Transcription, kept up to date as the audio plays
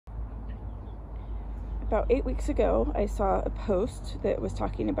About 8 weeks ago, I saw a post that was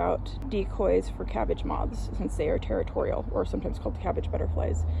talking about decoys for cabbage moths, since they are territorial, or sometimes called cabbage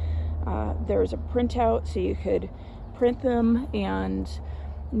butterflies. There's a printout, so you could print them and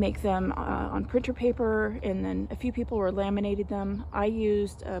make them on printer paper, and then a few people were laminating them. I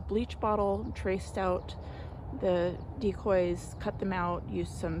used a bleach bottle, traced out the decoys, cut them out,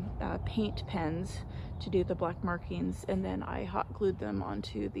 used some paint pens to do the black markings, and then I hot glued them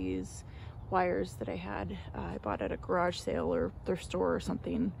onto these wires that I had. I bought at a garage sale or thrift store or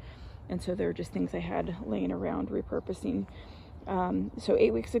something, and so they're just things I had laying around repurposing. So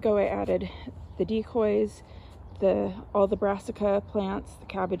 8 weeks ago I added the decoys, all the brassica plants, the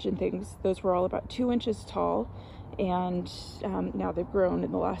cabbage and things. Those were all about 2 inches tall, and now they've grown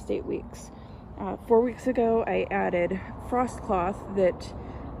in the last 8 weeks. 4 weeks ago I added frost cloth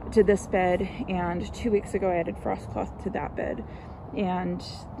to this bed, and 2 weeks ago I added frost cloth to that bed, and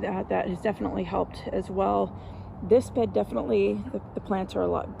that has definitely helped as well. This bed definitely, the plants are a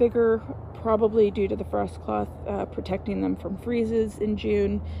lot bigger, probably due to the frost cloth protecting them from freezes in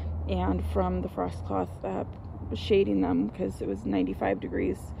June, and from the frost cloth shading them, because it was 95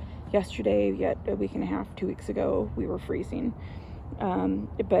 degrees yesterday, yet a week and a half, 2 weeks ago, we were freezing.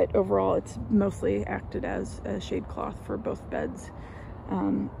 But overall it's mostly acted as a shade cloth for both beds.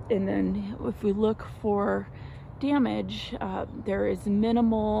 And then if we look for damage, there is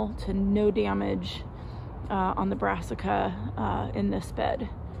minimal to no damage on the brassica in this bed.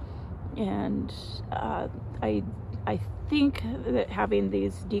 And I think that having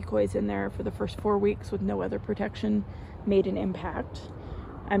these decoys in there for the first 4 weeks with no other protection made an impact.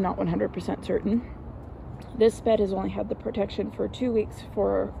 I'm not 100% certain. This bed has only had the protection for 2 weeks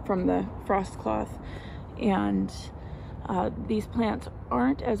from the frost cloth, and these plants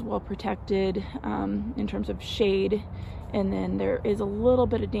aren't as well protected in terms of shade, and then there is a little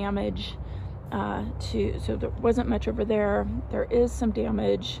bit of damage so there wasn't much over there. There is some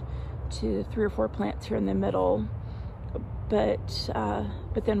damage to 3 or 4 plants here in the middle, but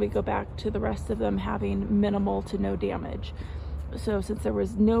then we go back to the rest of them having minimal to no damage. So since there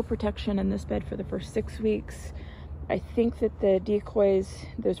was no protection in this bed for the first 6 weeks, I think that the decoys,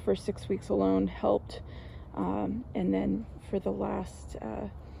 those first 6 weeks alone, helped. And then for the last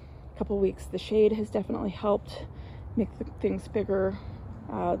couple weeks, the shade has definitely helped make the things bigger.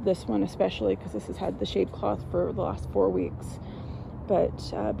 This one especially, because this has had the shade cloth for the last 4 weeks.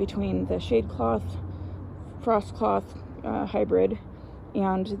 But between the shade cloth, frost cloth hybrid,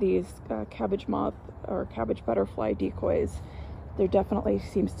 and these cabbage moth or cabbage butterfly decoys, there definitely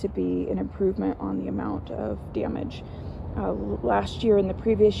seems to be an improvement on the amount of damage. Last year and the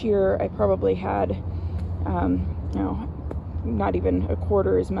previous year, I probably had not even a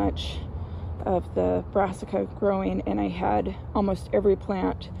quarter as much of the brassica growing, and I had almost every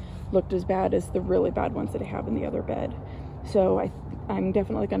plant looked as bad as the really bad ones that I have in the other bed. So I'm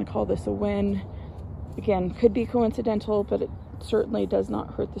definitely going to call this a win. Again, could be coincidental, but it certainly does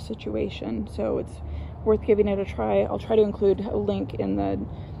not hurt the situation. So it's worth giving it a try. I'll try to include a link in the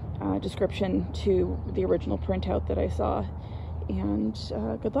description to the original printout that I saw, and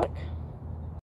good luck.